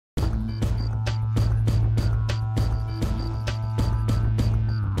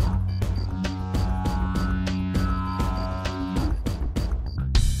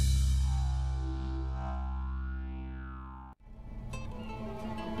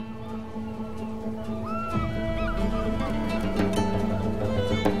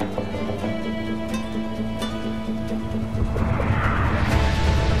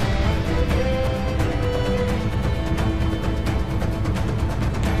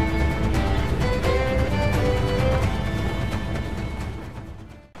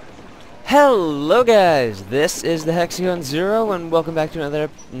Hello guys, this is the Hexagon Zero and welcome back to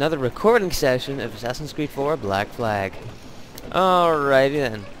another recording session of Assassin's Creed 4 Black Flag. Alrighty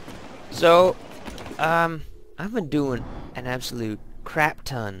then. So, I've been doing an absolute crap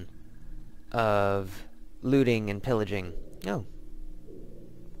ton of looting and pillaging. Oh.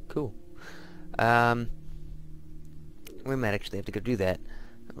 Cool. We might actually have to go do that.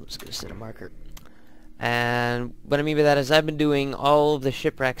 I'm just gonna set a marker. And what I mean by that is I've been doing all of the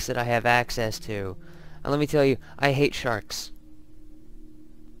shipwrecks that I have access to. And let me tell you, I hate sharks.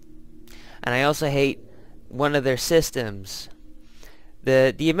 And I also hate one of their systems.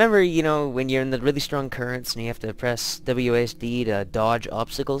 Do you remember, you know, when you're in the really strong currents and you have to press WASD to dodge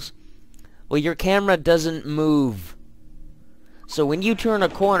obstacles? Well, your camera doesn't move. So when you turn a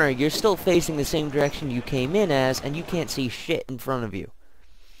corner, you're still facing the same direction you came in as, and you can't see shit in front of you.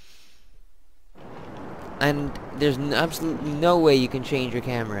 And there's absolutely no way you can change your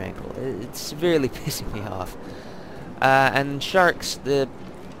camera angle. It's severely pissing me off. And sharks, when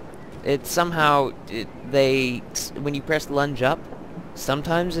you press lunge up,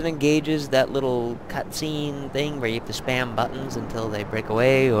 sometimes it engages that little cutscene thing where you have to spam buttons until they break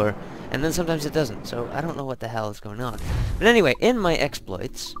away, and then sometimes it doesn't. So I don't know what the hell is going on. But anyway, in my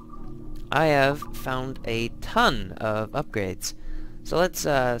exploits, I have found a ton of upgrades. So let's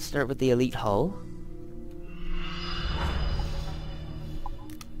start with the elite hull.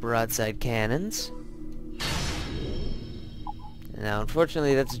 Broadside cannons. Now,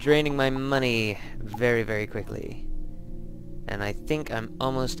 unfortunately, that's draining my money very, very quickly. And I think I'm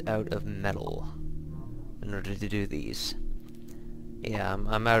almost out of metal in order to do these. Yeah,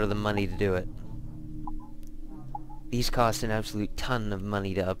 I'm out of the money to do it. These cost an absolute ton of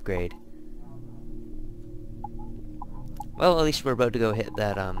money to upgrade. Well, at least we're about to go hit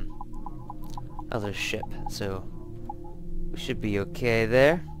that, other ship, so we should be okay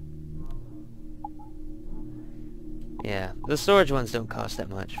there. Yeah, the storage ones don't cost that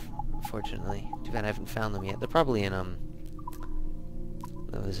much, fortunately. Too bad I haven't found them yet. They're probably in,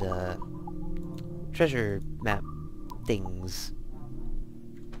 those, treasure map things.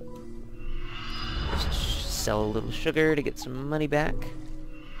 Just sell a little sugar to get some money back.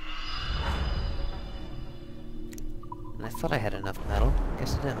 And I thought I had enough metal.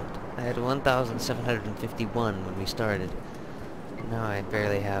 Guess I don't. I had 1,751 when we started. Now I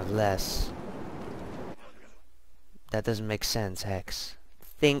barely have less. That doesn't make sense, Hex.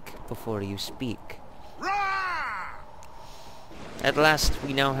 Think before you speak. At last,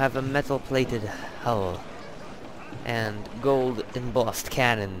 we now have a metal-plated hull. And gold-embossed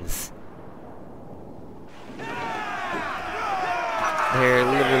cannons. They're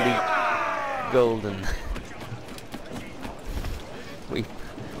literally golden.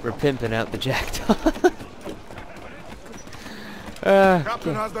 We're pimping out the JACKDAW.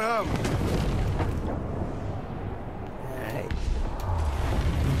 Captain has the helm. Alright.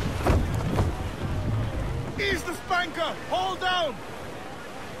 Ease the spanker! Hold down!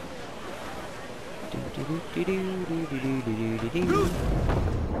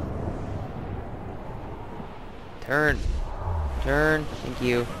 Turn. Turn. Thank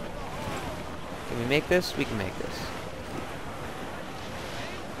you. Can we make this? We can make this.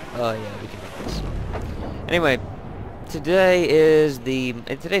 Oh yeah, we can make this. Anyway,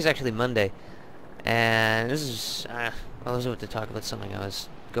 today's actually Monday, and this is, I was about to talk about something I was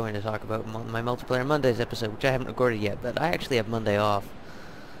going to talk about in my Multiplayer Mondays episode, which I haven't recorded yet, but I actually have Monday off,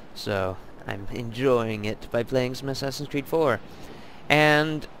 so I'm enjoying it by playing some Assassin's Creed 4.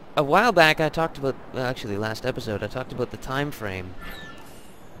 And a while back I talked about, well, actually last episode, I talked about the time frame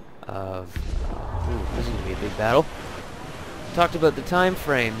of, ooh, this is going to be a big battle. Talked about the time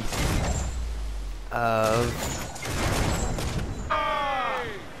frame of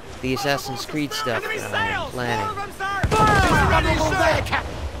the Assassin's Creed stuff that I'm planning.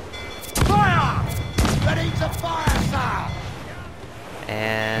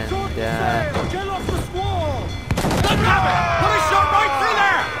 And Get off the squall! Put a shot right through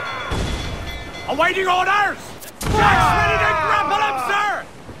there! Awaiting orders! Jack's ready to grapple him, sir!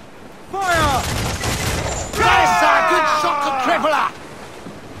 Fire! Yes, sir! Good shot to cripple her!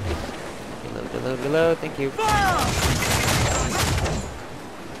 Reload, thank you.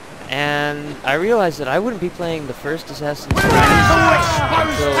 And I realized that I wouldn't be playing the first Assassin's Creed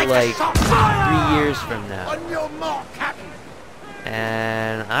until like 3 years from now. On your mark, Captain!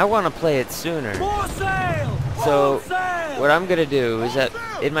 And I want to play it sooner. More sail! So what I'm gonna do is that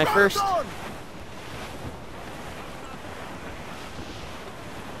in my first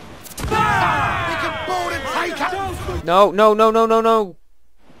No!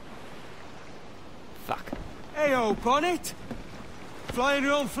 Fuck. Ayo, Bonnet! Flying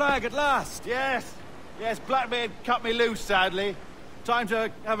your own flag at last. Yes. Yes, Blackbeard cut me loose, sadly. Time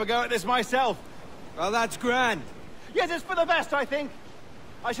to have a go at this myself. Well, that's grand. Yes, it's for the best, I think.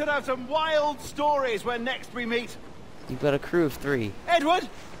 I should have some wild stories when next we meet. You've got a crew of 3. Edward!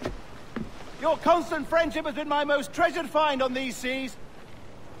 Your constant friendship has been my most treasured find on these seas.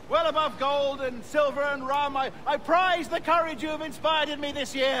 Well above gold and silver and rum, I prize the courage you have inspired in me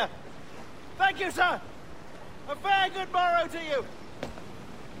this year. Thank you, sir. A fair good morrow to you.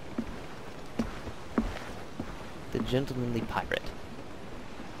 The gentlemanly pirate.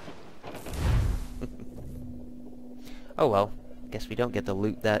 Oh well, guess we don't get to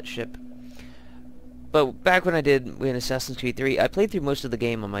loot that ship. But back when I did win Assassin's Creed 3, I played through most of the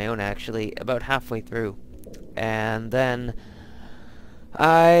game on my own actually, about halfway through. And then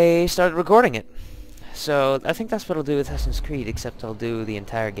I started recording it. So I think that's what I'll do with Assassin's Creed, except I'll do the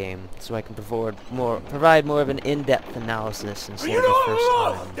entire game, so I can provide more of an in-depth analysis instead of the first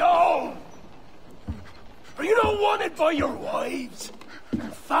time. No! Are you not wanted by your wives,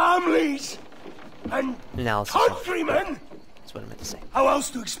 and families, and Analysis. countrymen? That's what I meant to say. How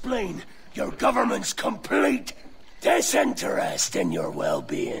else to explain your government's complete disinterest in your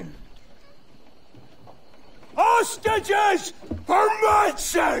well-being? Hostages for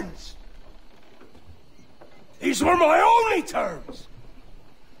medicines! These were my only terms.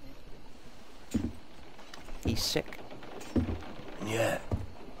 He's sick. And yet,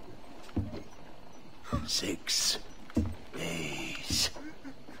 6 days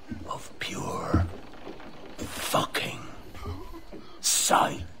of pure fucking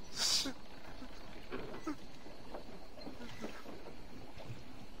silence.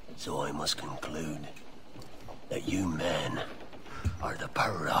 So I must conclude that you men are the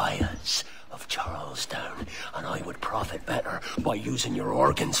pariahs of Charlestown, and I would profit better by using your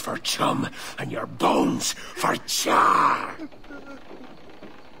organs for chum and your bones for char.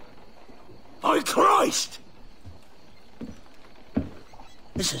 By Christ!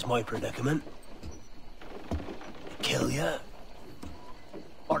 This is my predicament. To kill you,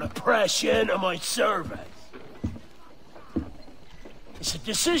 or to press you into my service. It's a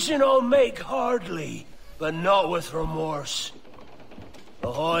decision I'll make hardly, but not with remorse.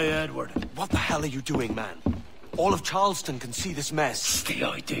 Ahoy, Edward. What the hell are you doing, man? All of Charleston can see this mess. It's the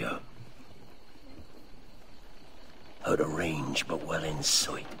idea. Out of range, but well in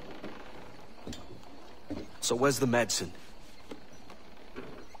sight. So where's the medicine?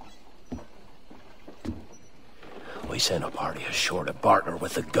 We sent a party ashore to partner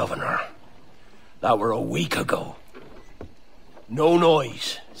with the governor. That were a week ago. No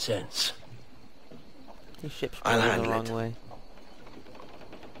noise since. This ship's I'll going the handle wrong it. way.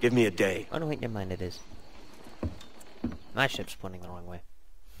 Give me a day. Oh no, wait, never mind, it is. My ship's pointing the wrong way.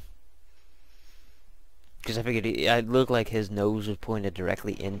 Because I figured I'd look like his nose was pointed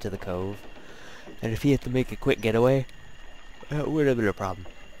directly into the cove. And if he had to make a quick getaway, that would have been a problem.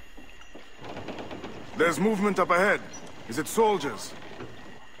 There's movement up ahead. Is it soldiers?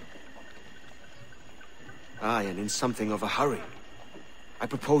 Aye, and in something of a hurry. I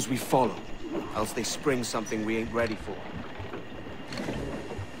propose we follow, else they spring something we ain't ready for.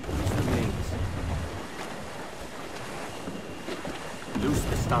 Loose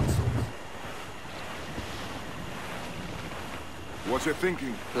the stunsails. What's you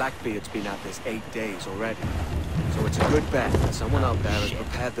thinking? Blackbeard's been at this 8 days already. So it's a good bet that someone out there has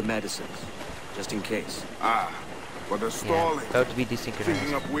prepared the medicines. Just in case. Ah, but they're stalling. About to be Thinking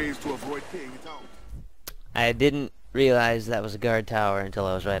desynchronized. up ways to avoid paying it out. I didn't realize that was a guard tower until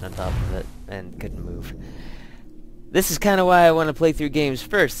I was right on top of it and couldn't move. This is kind of why I want to play through games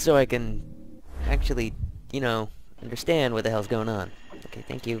first, so I can actually, you know, understand what the hell's going on. Okay,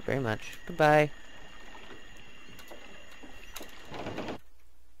 thank you very much. Goodbye.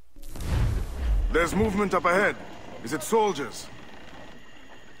 There's movement up ahead. Is it soldiers?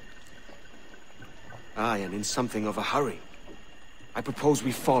 Aye, and in something of a hurry. I propose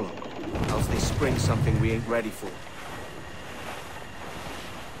we follow, else they spring something we ain't ready for.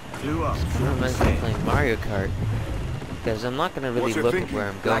 Clue up. It reminds me of playing Mario Kart. Because I'm not going to really What's your look at thinking? where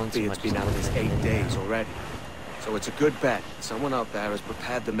I'm going so Blackbeard's much. been as at this looking at 8 the days map. already. So it's a good bet that someone out there has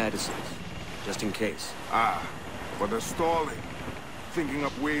prepared the medicines. Just in case. Ah, but they're stalling. Thinking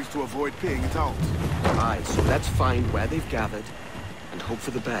up ways to avoid paying it out. Aye, so let's find where they've gathered and hope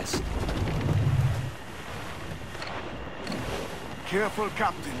for the best. Careful,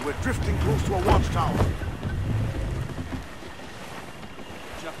 Captain. We're drifting close to a watchtower.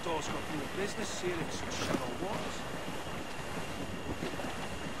 JACKDAW's got no business sailing such shallow waters.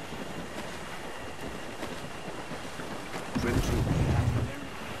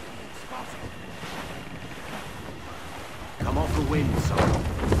 Come off the wind, son.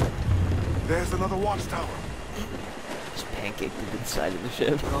 There's another watchtower. Just pancaked into the side of the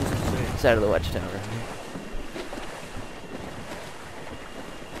ship. Concentrate. Side of the watchtower.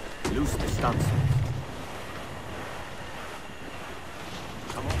 Loose the stunts.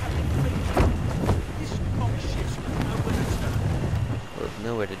 Well,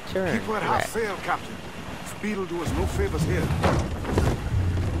 nowhere to turn. Keep her at half sail, Captain. Speed will do us no favors here.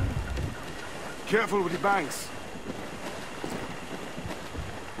 Careful with the banks.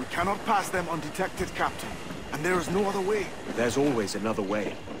 We cannot pass them undetected, Captain. And there is no other way. There's always another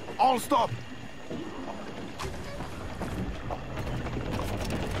way. All stop!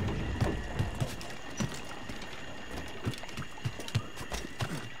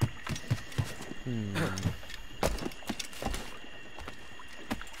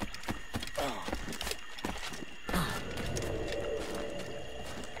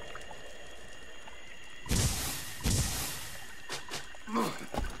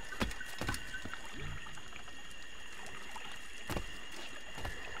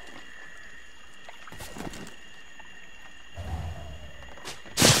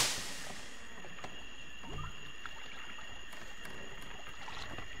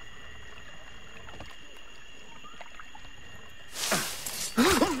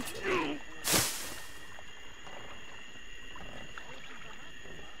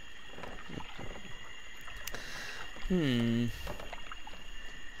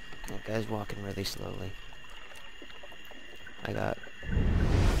 That guy's walking really slowly. I got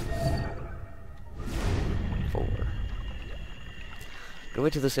 4. Gonna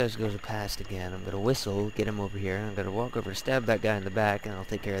wait till this guy goes past again. I'm gonna whistle, get him over here. I'm gonna walk over, stab that guy in the back, and I'll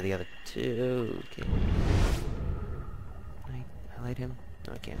take care of the other 2. Okay. Can I highlight him?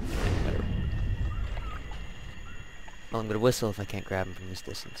 No, I can't. Better. Well, I'm gonna whistle if I can't grab him from this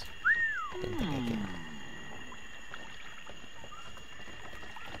distance. Didn't think I can.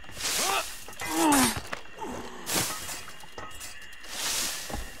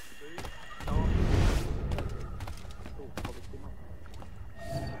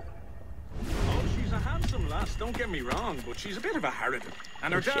 Don't get me wrong, but she's a bit of a harridan,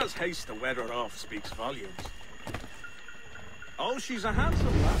 and her dad's haste to wed her off speaks volumes. Oh, she's a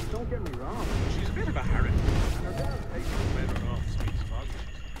handsome lass, don't get me wrong, but she's a bit of a harridan, and her dad's haste to wed her off speaks volumes.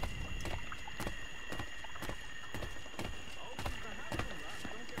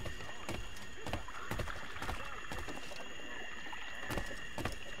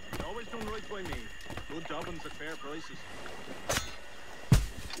 Always done right by me. Good jobbins at fair prices.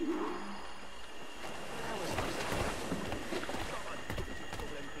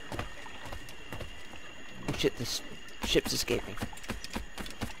 Shit, this ship's escaping.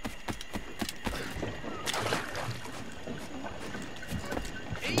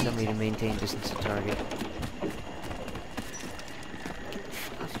 Tell me to maintain distance to target.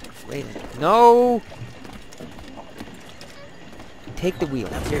 Wait. No! Take the wheel.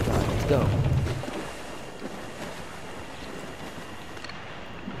 Dear God, let's go.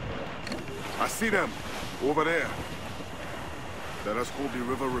 I see them. Over there. Let us hope the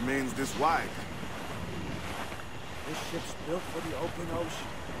river remains this wide. This ship's built for the open ocean,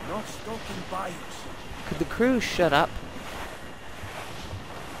 not stuck in bayous. Could the crew shut up?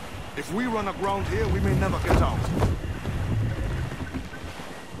 If we run aground here, we may never get out.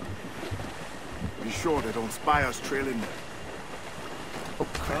 Be sure they don't spy us trailing them. Oh,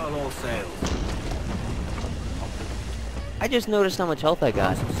 crap. All sails. I just noticed how much health I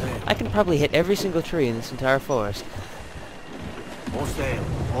got. I can probably hit every single tree in this entire forest. All sail.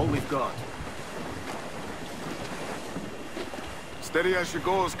 All we've got. Steady as she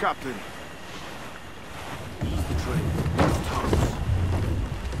goes, Captain. Ease the train. Use tops.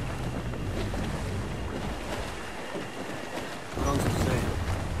 Put on some sail.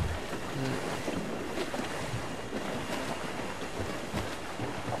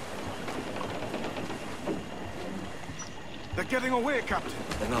 They're getting away, Captain.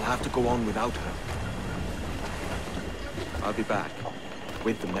 Then I'll have to go on without her. I'll be back.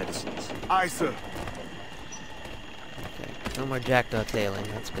 With the medicines. Aye, sir. Okay, no more jackdaw tailing,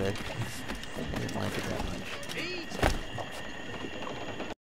 that's good. I didn't like it that much.